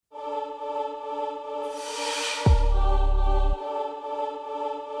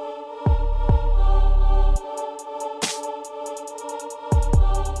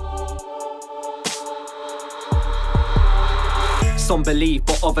Some believe,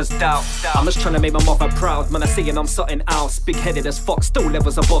 but others doubt. I'm just trying to make my mother proud. Man, I seeing I'm something else. Big-headed as fuck, still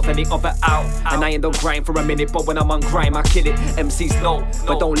levels above any other out. And I ain't on grind for a minute, but when I'm on grime, I kill it. MCs know,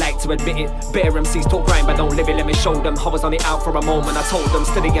 but don't like to admit it. Better MCs talk grind, but don't live it. Let me show them. I was on it out for a moment. I told them,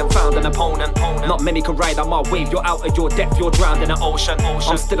 still ain't found an opponent. Not many can ride on my wave. You're out of your depth, you're drowned in the ocean.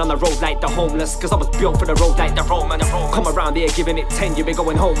 I'm still on the road like the homeless, cause I was built for the road like the Romans. Come around here giving it 10, you be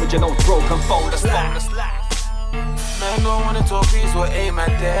going home with your nose broken, boneless. Man, don't wanna talk, please, we'll aim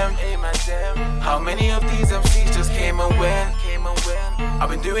at them. How many of these MCs just came and went? I've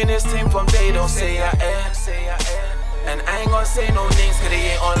been doing this thing from day, don't say I am. And I ain't gonna say no names, cause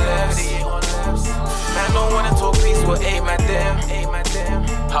they ain't on lefts. Man, don't wanna talk, please, we'll aim at them.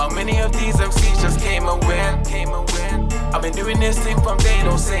 How many of these MCs just came and went? I've been doing this thing from day,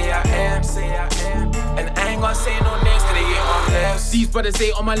 don't say I am. And I ain't gonna say no names, cause they ain't on lefts. These brothers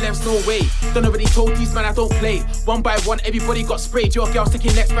ain't on my lefts, no way. Don't already told these man I don't play. One by one, everybody got sprayed. Your girl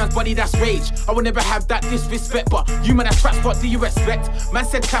sticking next man's body, that's rage. I will never have that disrespect, but you man that's raps, what do you respect? Man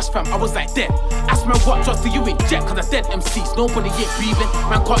said cash fam, I was like dead. Ask man what drugs do you inject, cause I dead MCs, nobody ain't breathing.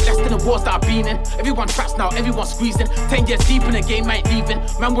 Man can't less than the wars that I've been in. Everyone traps now, everyone squeezing. 10 years deep in the game, ain't leaving.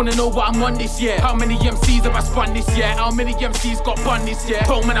 Man wanna know what I'm on this year. How many MCs have I spun this year? How many MCs got bun this year?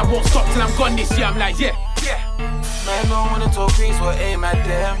 Told man I won't stop till I'm gone this year. I'm like yeah. Man, don't wanna talk, please, we'll aim at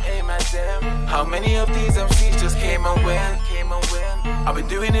them. How many of these MCs just came and went? I've been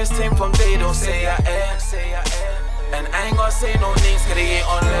doing this thing from day, don't say I am. And I ain't gonna say no names, cause they ain't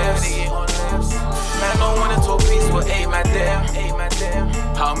on lefts. Man, don't wanna talk, please, we'll aim at them.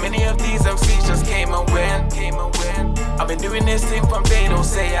 How many of these MCs just came and went? I've been doing this thing from day, don't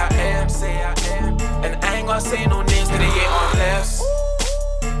say I am. And I ain't gonna say no names, cause they ain't on lefts.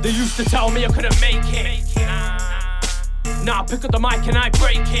 They used to tell me I couldn't make it. Now I pick up the mic and I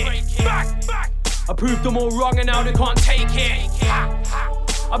break it. Back. I proved them all wrong and now they can't take it.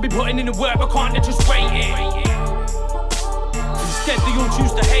 I've been putting in the work but can't, they just wait it. Instead they all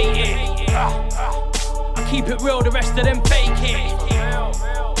choose to hate it. I keep it real, the rest of them fake it.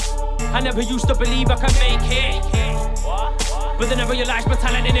 I never used to believe I could make it, but then I realised my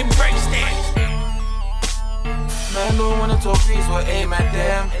talent and embraced it. Man, don't wanna talk, please, we'll aim at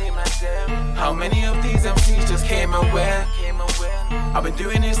them. How many of these MCs just came and went? I've been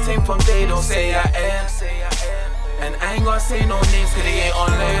doing this thing from day, don't say I am. And I ain't gonna say no names, cause they ain't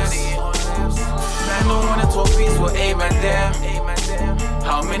on lefts. Man, don't wanna talk, please, we'll aim at them.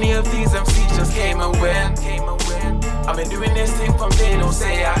 How many of these MCs just came and went? I've been doing this thing from day, don't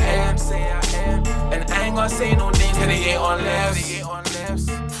say I am. And I ain't gonna say no names, cause they ain't on lefts.